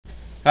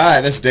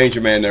Hi, this is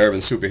Danger Man, the Urban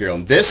Superhero,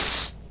 and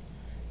this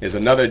is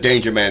another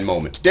Danger Man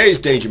moment. Today's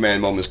Danger Man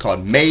moment is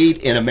called Made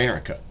in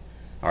America.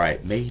 All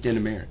right, Made in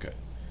America.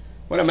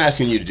 What I'm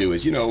asking you to do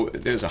is,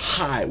 there's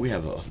we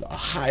have a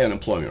high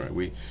unemployment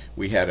rate.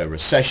 We had a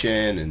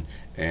recession,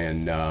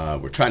 and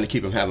we're trying to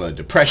keep them having a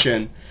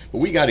depression, but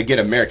we got to get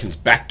Americans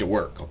back to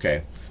work.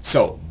 Okay,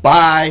 so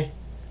buy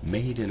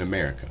Made in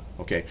America.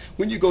 Okay,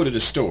 when you go to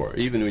the store,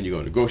 even when you go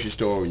to the grocery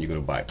store, when you're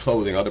going to buy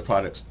clothing, other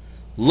products,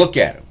 look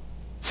at them.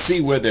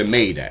 See where they're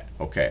made at,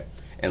 okay?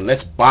 And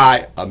let's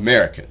buy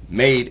American,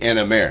 made in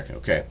America,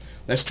 okay?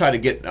 Let's try to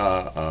get,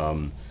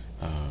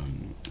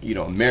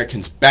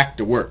 Americans back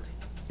to work,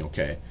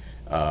 okay?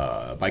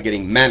 By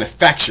getting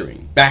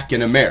manufacturing back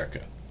in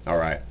America, all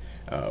right?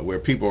 Where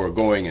people are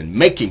going and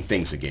making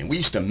things again. We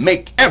used to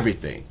make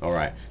everything, all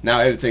right? Now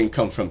everything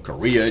comes from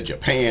Korea,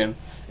 Japan,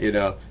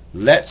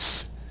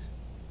 Let's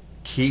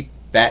keep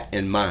that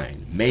in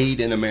mind, made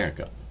in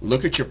America.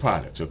 Look at your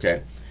products,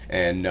 okay?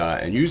 And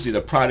usually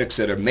the products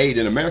that are made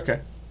in America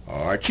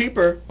are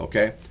cheaper,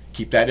 okay?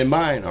 Keep that in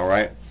mind, all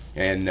right?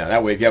 And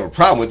that way if you have a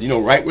problem with it, you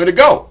know right where to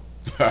go,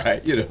 all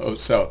right?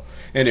 So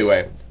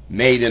anyway,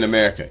 made in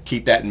America.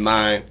 Keep that in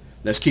mind.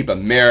 Let's keep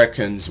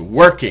Americans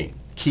working.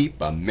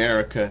 Keep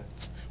America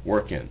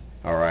working,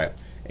 all right?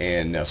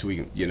 And so we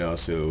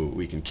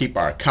can keep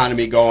our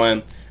economy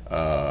going,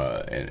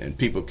 and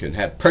people can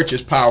have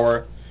purchase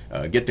power,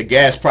 get the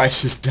gas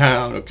prices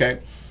down, okay?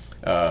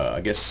 I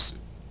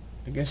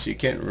guess you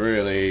can't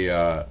really,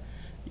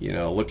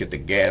 look at the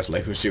gas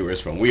label, see where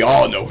it's from. We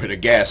all know where the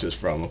gas is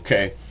from,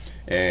 okay?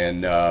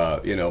 And,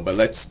 but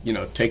let's,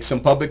 take some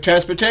public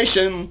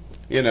transportation,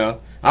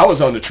 I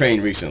was on the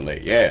train recently,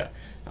 yeah.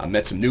 I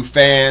met some new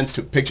fans,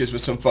 took pictures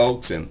with some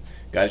folks, and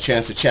got a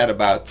chance to chat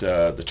about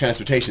the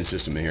transportation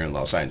system here in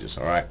Los Angeles,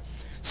 all right?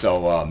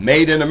 So,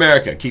 made in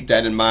America, keep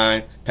that in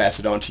mind, pass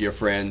it on to your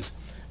friends.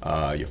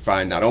 You'll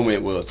find not only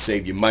will it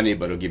save you money,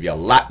 but it'll give you a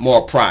lot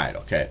more pride,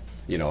 okay?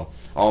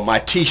 All my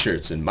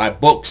T-shirts and my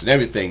books and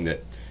everything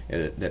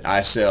that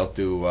I sell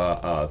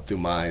through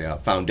my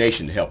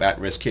foundation to help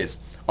at-risk kids.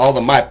 All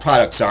of my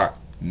products are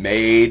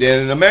made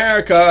in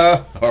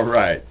America. All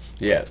right.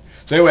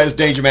 Yes. So anyway, this is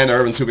Danger Man, the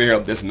Urban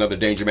Superhero. This is another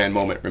Danger Man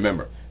moment.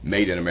 Remember,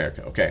 made in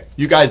America. Okay.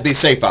 You guys be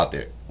safe out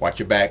there. Watch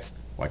your backs.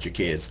 Watch your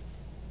kids.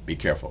 Be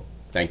careful.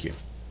 Thank you.